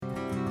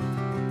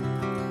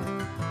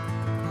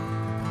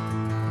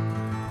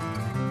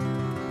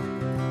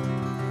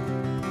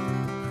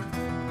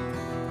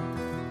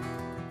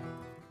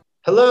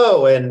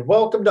Hello, and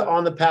welcome to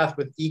On the Path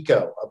with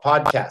Eco, a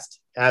podcast.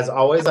 As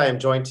always, I am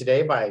joined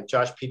today by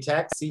Josh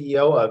Petak,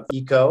 CEO of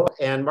Eco,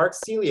 and Mark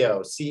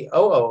Celio,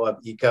 COO of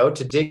Eco,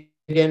 to dig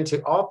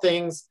into all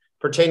things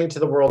pertaining to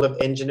the world of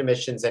engine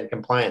emissions and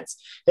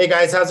compliance. Hey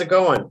guys, how's it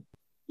going?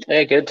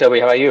 Hey, good, Toby.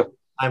 How about you?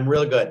 I'm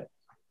real good.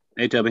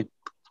 Hey, Toby.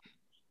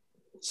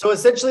 So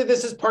essentially,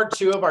 this is part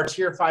two of our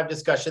Tier 5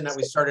 discussion that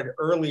we started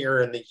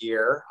earlier in the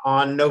year.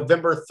 On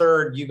November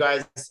 3rd, you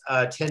guys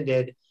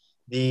attended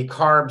the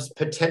CARB's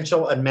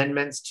potential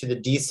amendments to the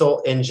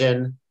diesel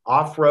engine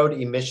off-road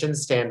emission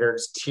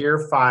standards, Tier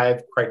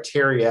 5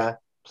 criteria,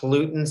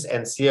 pollutants,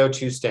 and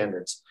CO2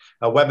 standards.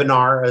 A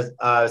webinar,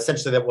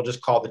 essentially, that we'll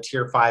just call the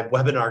Tier 5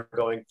 webinar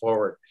going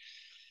forward.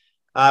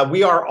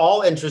 We are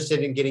all interested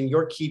in getting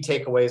your key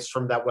takeaways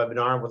from that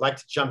webinar and would like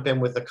to jump in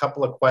with a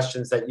couple of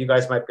questions that you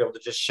guys might be able to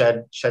just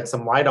shed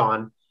some light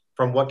on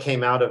from what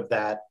came out of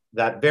that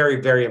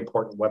very, very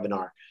important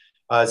webinar.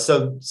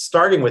 So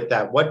starting with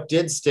that, what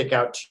did stick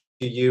out to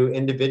you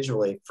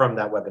individually from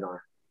that webinar?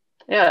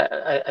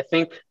 Yeah, I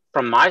think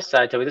from my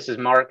side, Toby, this is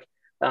Mark.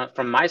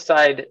 From my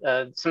side,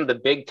 some of the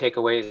big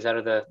takeaways out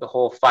of the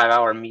whole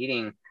 5-hour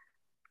meeting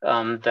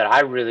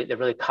that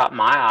really caught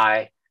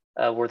my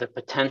eye were the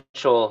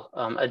potential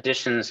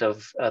additions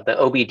of the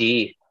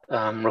OBD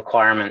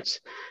requirements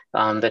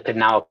that could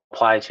now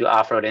apply to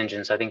off-road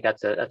engines. I think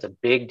that's a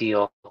big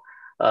deal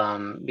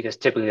because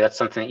typically that's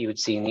something that you would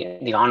see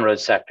in the on-road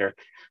sector.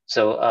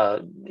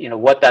 So,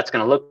 what that's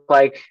going to look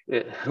like,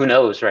 who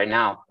knows right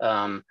now.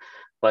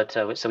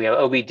 So we have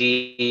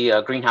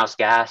OBD, greenhouse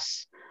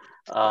gas,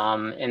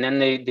 and then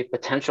the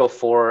potential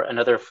for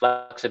another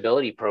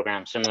flexibility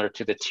program similar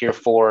to the Tier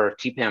 4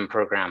 TPAM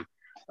program.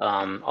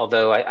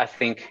 Although I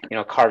think,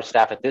 CARB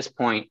staff at this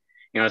point,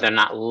 they're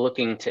not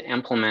looking to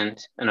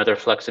implement another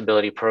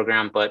flexibility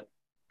program, but,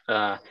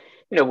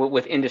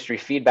 with industry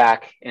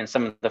feedback and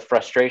some of the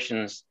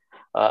frustrations,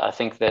 I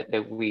think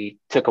that we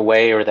took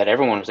away, or that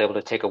everyone was able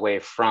to take away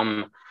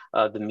from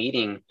the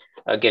meeting,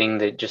 getting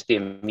the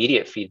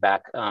immediate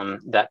feedback,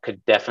 that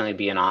could definitely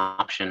be an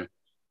option.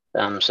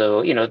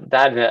 So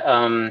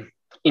that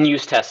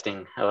in-use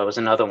testing was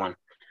another one.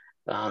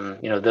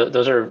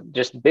 Those are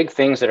just big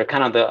things that are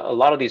kind of a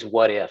lot of these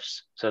what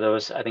ifs. So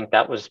those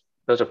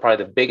are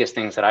probably the biggest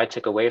things that I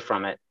took away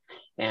from it.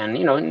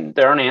 And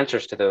there aren't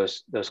answers to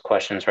those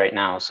questions right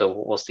now.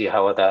 So we'll see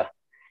how that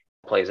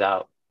plays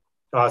out.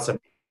 Awesome.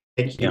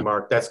 Thank you,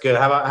 Mark. That's good.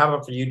 How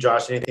about for you,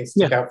 Josh? Anything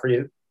stick out for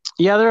you?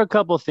 Yeah, there are a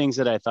couple of things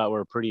that I thought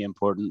were pretty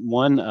important.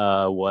 One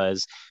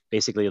was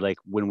basically, like,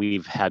 when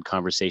we've had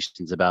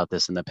conversations about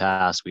this in the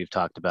past, we've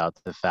talked about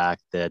the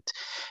fact that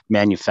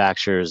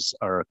manufacturers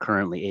are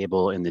currently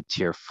able in the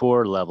Tier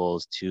 4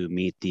 levels to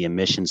meet the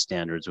emission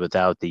standards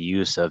without the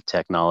use of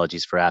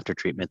technologies for after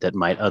treatment that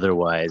might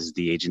otherwise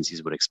the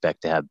agencies would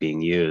expect to have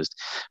being used,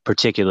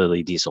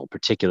 particularly diesel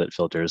particulate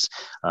filters.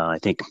 I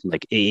think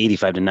like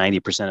 85 to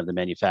 90% of the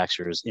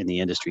manufacturers in the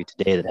industry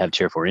today that have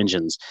Tier 4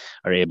 engines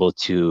are able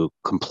to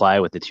comply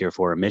with the Tier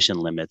 4 emission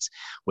limits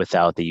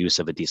without the use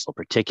of a diesel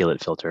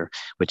particulate filter,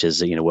 which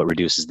is what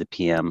reduces the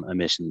PM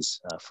emissions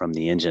from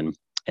the engine.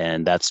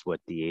 And that's what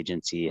the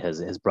agency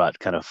has brought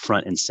kind of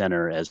front and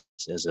center as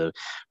a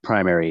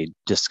primary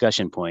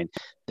discussion point,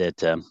 that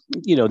they're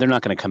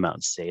not going to come out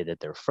and say that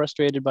they're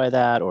frustrated by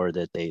that or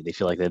that they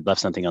feel like they've left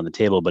something on the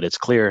table, but it's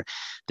clear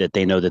that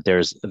they know that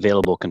there's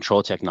available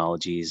control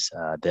technologies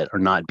that are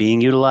not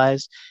being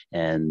utilized,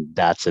 and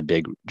that's a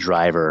big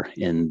driver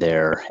in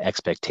their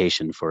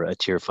expectation for a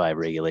Tier 5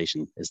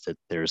 regulation, is that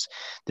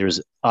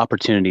there's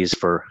opportunities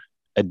for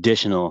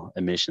additional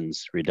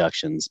emissions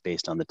reductions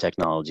based on the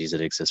technologies that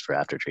exist for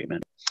after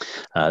treatment.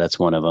 That's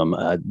one of them.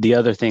 The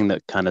other thing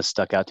that kind of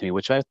stuck out to me,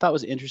 which I thought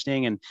was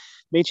interesting and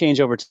may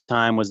change over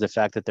time, was the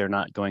fact that they're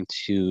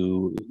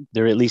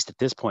at least at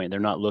this point,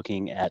 they're not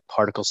looking at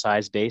particle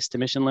size based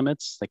emission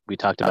limits. Like we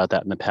talked about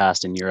that in the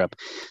past in Europe.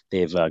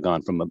 They've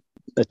gone from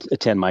a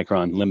 10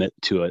 micron limit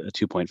to a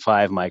 2.5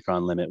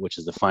 micron limit, which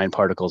is the fine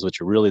particles,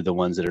 which are really the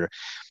ones that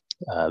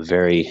are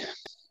very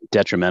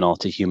detrimental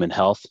to human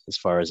health as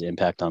far as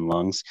impact on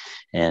lungs.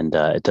 And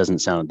it doesn't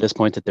sound at this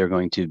point that they're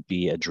going to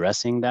be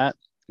addressing that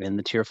in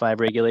the Tier 5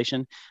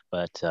 regulation,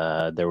 but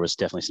there was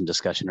definitely some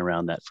discussion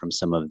around that from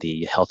some of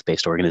the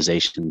health-based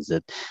organizations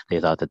that they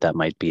thought that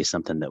might be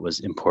something that was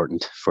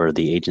important for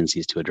the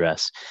agencies to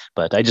address.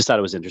 But I just thought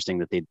it was interesting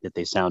that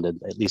they sounded,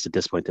 at least at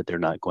this point, that they're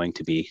not going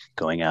to be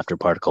going after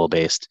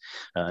particle-based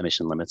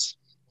emission limits.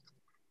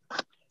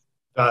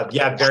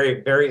 Yeah,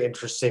 very, very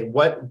interesting.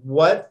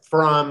 What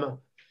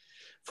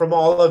from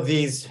all of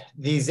these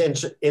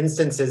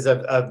instances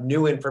of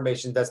new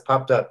information that's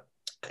popped up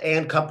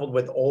and coupled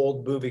with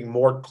old moving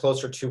more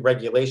closer to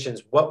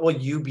regulations, what will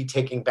you be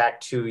taking back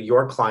to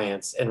your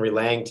clients and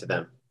relaying to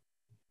them?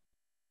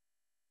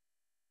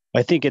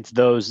 I think it's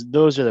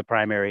those are the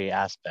primary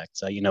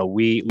aspects.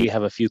 We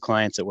have a few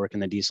clients that work in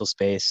the diesel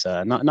space.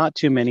 Not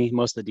too many.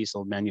 Most of the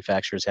diesel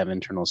manufacturers have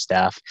internal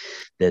staff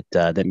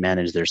that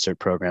manage their cert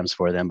programs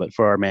for them. But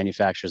for our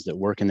manufacturers that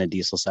work in the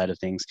diesel side of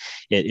things,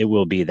 it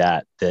will be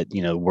that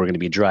we're going to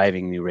be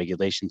driving new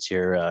regulations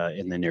here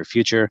in the near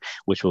future,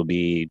 which will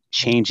be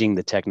changing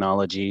the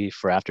technology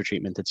for after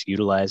treatment that's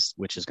utilized,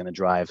 which is going to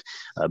drive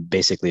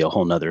basically a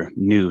whole nother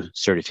new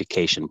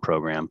certification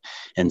program.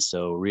 And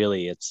so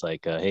really, it's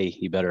like, hey,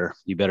 you better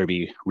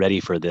be ready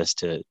for this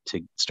to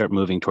start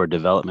moving toward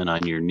development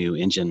on your new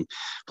engine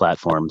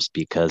platforms,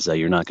 because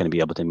you're not going to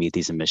be able to meet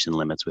these emission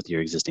limits with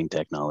your existing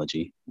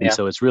technology. Yeah. And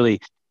so it's really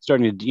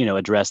starting to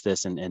address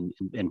this and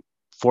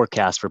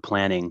forecast for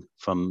planning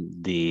from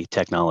the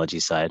technology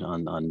side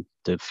on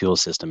the fuel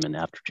system and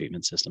after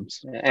treatment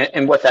systems,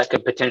 and what that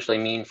could potentially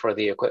mean for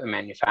the equipment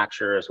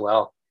manufacturer as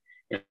well.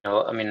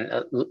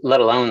 Let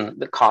alone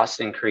the cost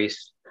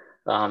increase.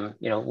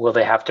 Will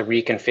they have to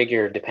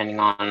reconfigure depending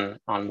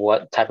on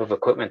what type of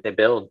equipment they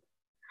build,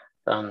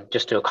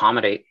 just to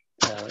accommodate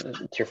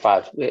Tier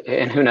 5?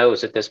 And who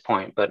knows at this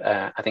point, but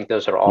I think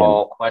those are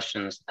all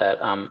questions that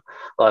a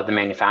lot of the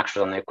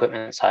manufacturers on the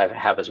equipment side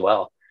have as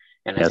well.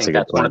 And I think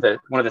that's one of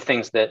the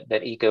things that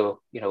EECO,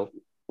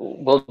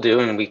 will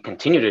do, and we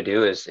continue to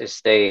do, is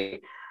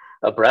stay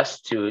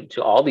abreast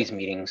to all these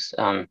meetings.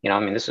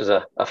 This was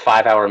a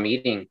 5-hour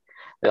meeting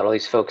that all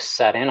these folks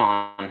sat in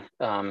on,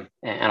 and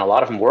a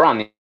lot of them were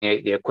on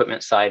the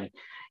equipment side,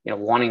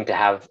 wanting to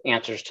have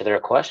answers to their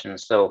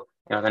questions. So,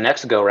 the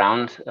next go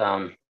round,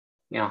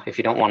 if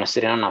you don't want to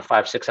sit in on a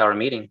 5-6 hour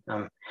meeting,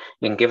 you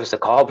can give us a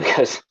call,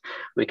 because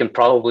we can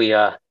probably,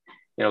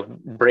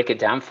 break it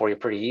down for you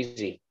pretty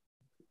easy.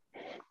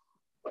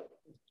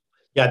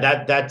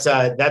 Yeah, that's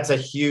a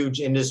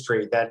huge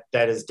industry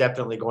that is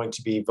definitely going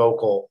to be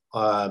vocal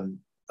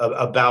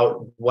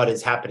about what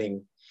is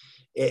happening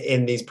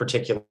in these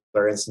particular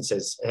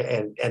instances.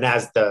 And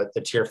as the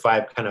Tier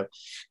 5 kind of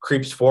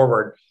creeps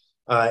forward,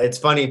 it's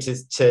funny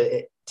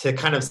to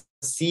kind of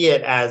see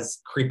it as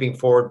creeping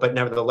forward, but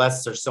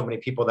nevertheless, there's so many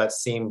people that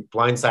seem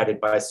blindsided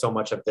by so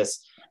much of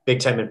this big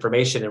time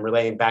information, and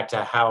relating back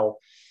to how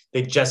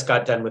they just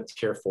got done with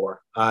Tier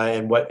 4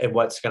 and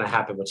what's going to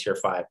happen with Tier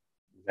 5.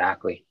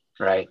 Exactly.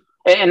 Right.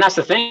 And that's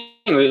the thing.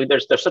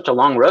 There's such a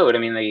long road. I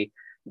mean,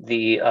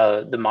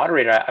 the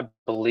moderator, I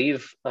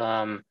believe,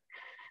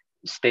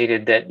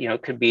 stated that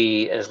it could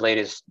be as late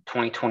as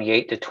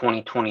 2028 to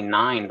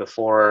 2029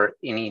 before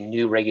any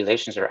new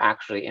regulations are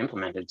actually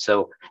implemented.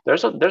 So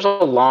there's a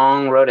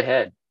long road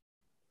ahead.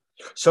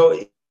 So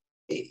in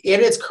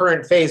its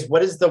current phase,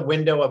 what is the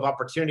window of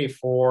opportunity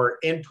for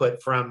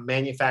input from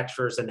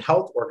manufacturers and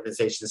health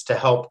organizations to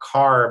help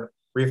CARB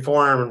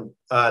reform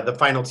the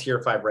final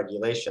Tier 5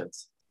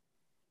 regulations?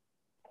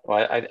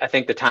 Well, I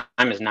think the time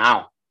is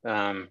now.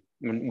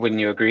 Wouldn't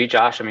you agree,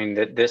 Josh? I mean,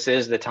 that this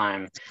is the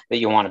time that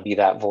you want to be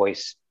that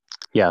voice.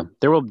 Yeah,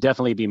 there will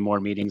definitely be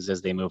more meetings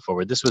as they move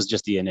forward. This was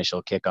just the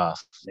initial kickoff,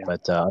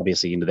 but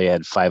obviously, they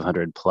had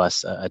 500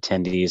 plus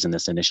attendees in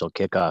this initial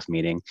kickoff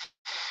meeting,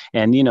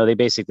 and they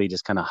basically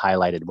just kind of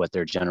highlighted what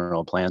their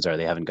general plans are.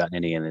 They haven't gotten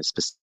any of the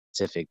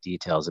specific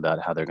details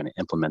about how they're going to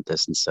implement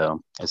this. And so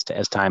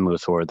as time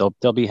moves forward,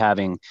 they'll be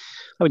having,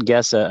 I would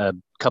guess, a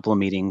couple of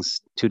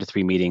meetings, 2 to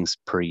 3 meetings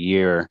per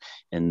year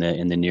in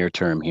the near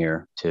term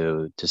here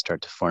to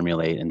start to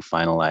formulate and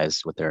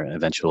finalize what their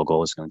eventual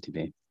goal is going to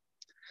be.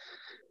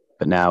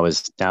 But now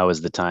is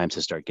the time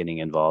to start getting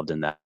involved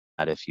in that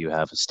if you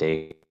have a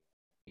stake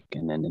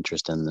and an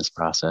interest in this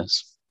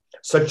process.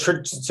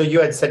 So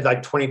you had said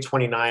like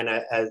 2029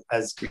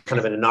 as kind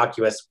of an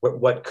innocuous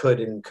what could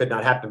and could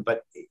not happen,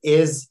 but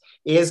is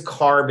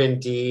CARB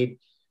indeed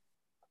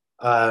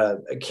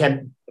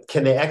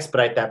can they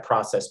expedite that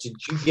process? Did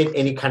you get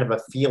any kind of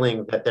a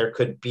feeling that there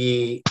could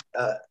be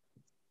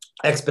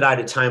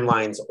expedited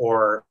timelines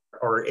or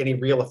any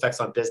real effects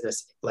on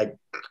business like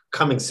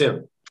coming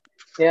soon?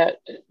 Yeah,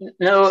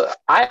 no,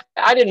 I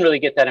didn't really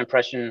get that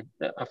impression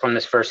from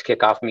this first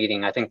kickoff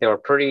meeting. I think they were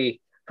pretty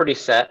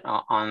set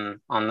on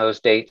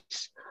those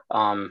dates,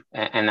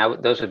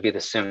 and those would be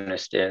the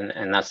soonest,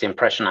 and that's the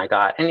impression I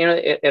got. And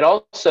it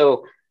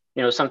also,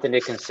 something to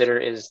consider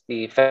is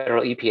the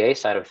federal EPA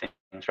side of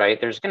things,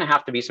 right? There's going to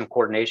have to be some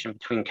coordination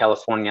between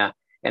California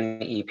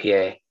and the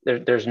EPA.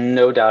 There's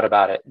no doubt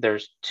about it.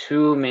 There's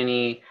too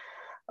many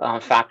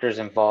factors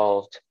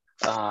involved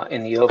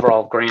in the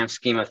overall grand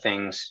scheme of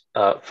things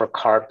for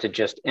CARB to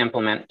just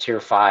implement Tier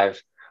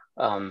 5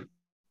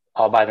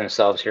 all by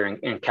themselves here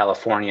in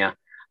California.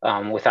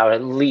 Without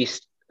at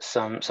least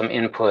some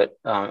input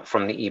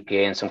from the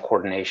EPA and some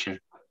coordination.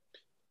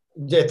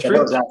 Yeah, that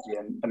was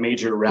actually a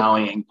major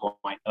rallying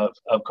point of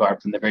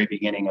CARB from the very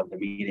beginning of the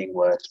meeting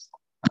was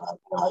I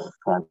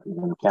can't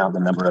even count the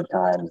number of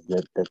times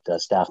that a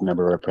staff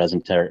member or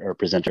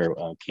presenter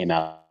came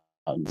out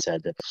and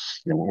said that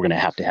we're going to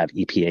have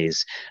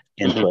EPA's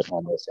input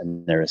on this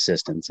and their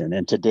assistance.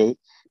 And to date,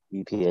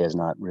 EPA has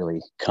not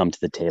really come to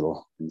the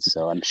table. And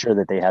so I'm sure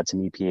that they had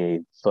some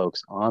EPA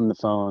folks on the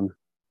phone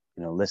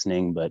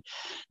listening but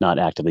not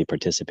actively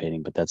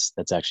participating. But that's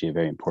actually a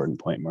very important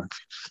point, Mark.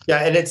 Yeah,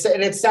 and it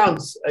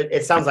sounds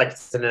like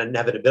it's an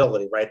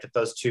inevitability, right? That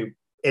those two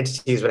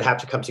entities would have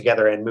to come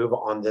together and move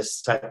on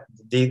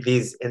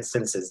these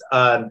instances.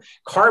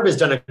 CARB has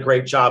done a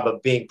great job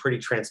of being pretty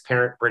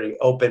transparent, pretty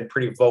open,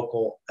 pretty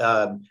vocal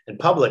and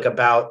public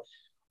about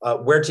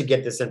where to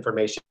get this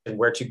information,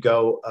 where to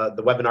go,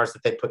 the webinars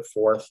that they put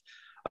forth.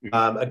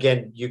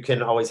 Again, you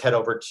can always head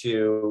over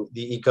to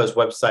the EECO's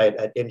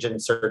website at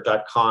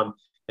engincert.com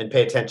and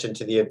pay attention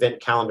to the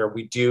event calendar.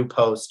 We do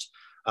post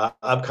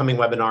upcoming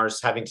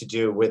webinars having to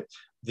do with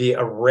the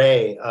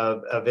array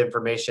of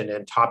information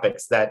and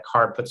topics that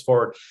CARB puts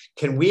forward.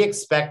 Can we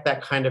expect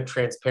that kind of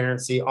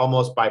transparency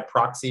almost by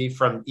proxy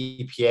from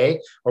EPA,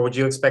 or would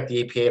you expect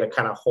the EPA to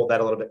kind of hold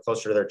that a little bit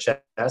closer to their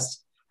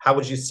chest? How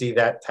would you see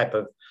that type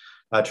of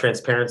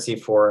transparency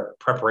for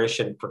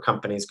preparation for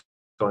companies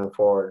going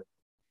forward?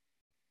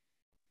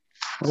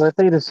 Well, if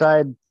they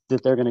decide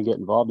that they're going to get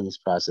involved in this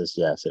process,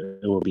 yes, it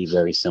will be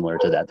very similar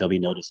to that. There'll be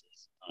notices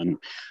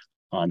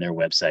on their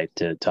website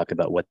to talk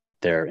about what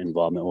their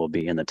involvement will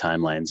be in the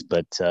timelines.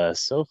 But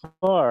so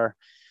far,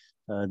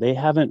 they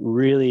haven't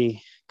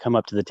really come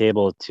up to the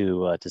table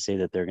to say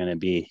that they're going to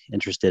be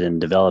interested in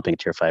developing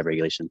Tier 5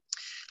 regulation.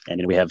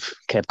 And we have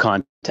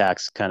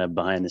contacts kind of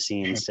behind the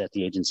scenes at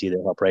the agency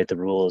that help write the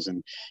rules,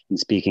 and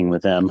speaking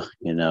with them,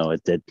 I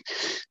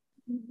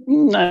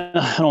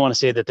don't want to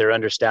say that they're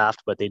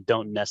understaffed, but they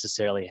don't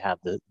necessarily have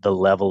the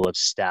level of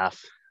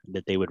staff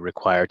that they would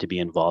require to be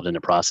involved in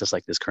a process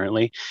like this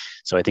currently.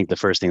 So I think the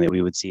first thing that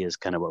we would see is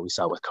kind of what we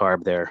saw with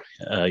CARB there,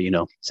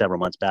 several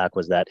months back,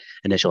 was that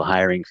initial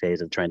hiring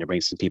phase of trying to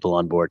bring some people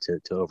on board to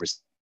oversee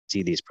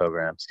these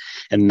programs.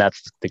 And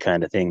that's the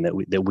kind of thing that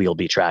we'll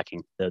be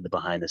tracking, the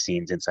behind the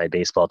scenes, inside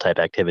baseball type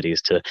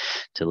activities to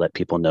let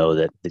people know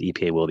that the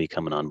EPA will be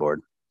coming on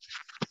board.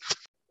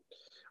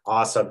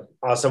 Awesome.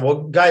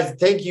 Well, guys,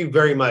 thank you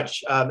very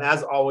much.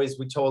 As always,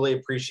 we totally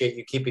appreciate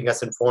you keeping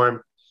us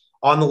informed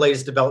on the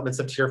latest developments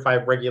of Tier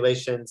 5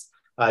 regulations,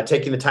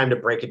 taking the time to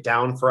break it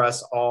down for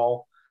us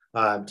all,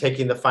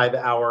 taking the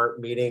 5-hour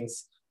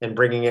meetings and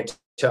bringing it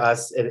to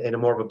us in a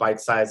more of a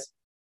bite size.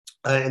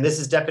 And this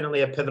is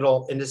definitely a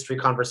pivotal industry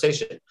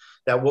conversation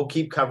that we'll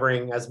keep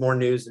covering as more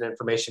news and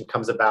information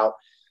comes about.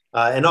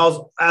 And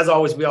as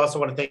always, we also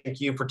want to thank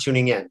you for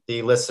tuning in,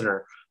 the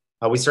listener.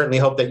 We certainly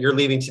hope that you're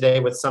leaving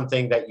today with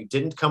something that you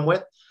didn't come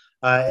with.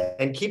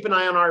 And keep an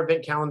eye on our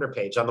event calendar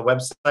page on the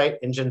website,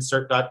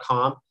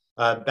 engincert.com.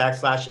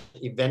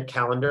 /event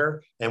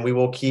calendar, and we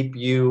will keep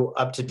you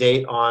up to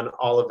date on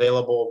all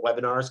available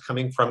webinars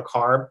coming from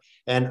CARB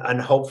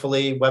and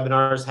hopefully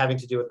webinars having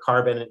to do with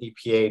CARB and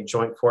EPA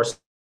joint forces.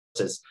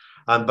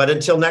 But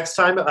until next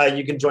time,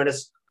 you can join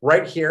us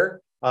right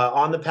here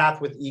on the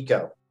path with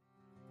EECO.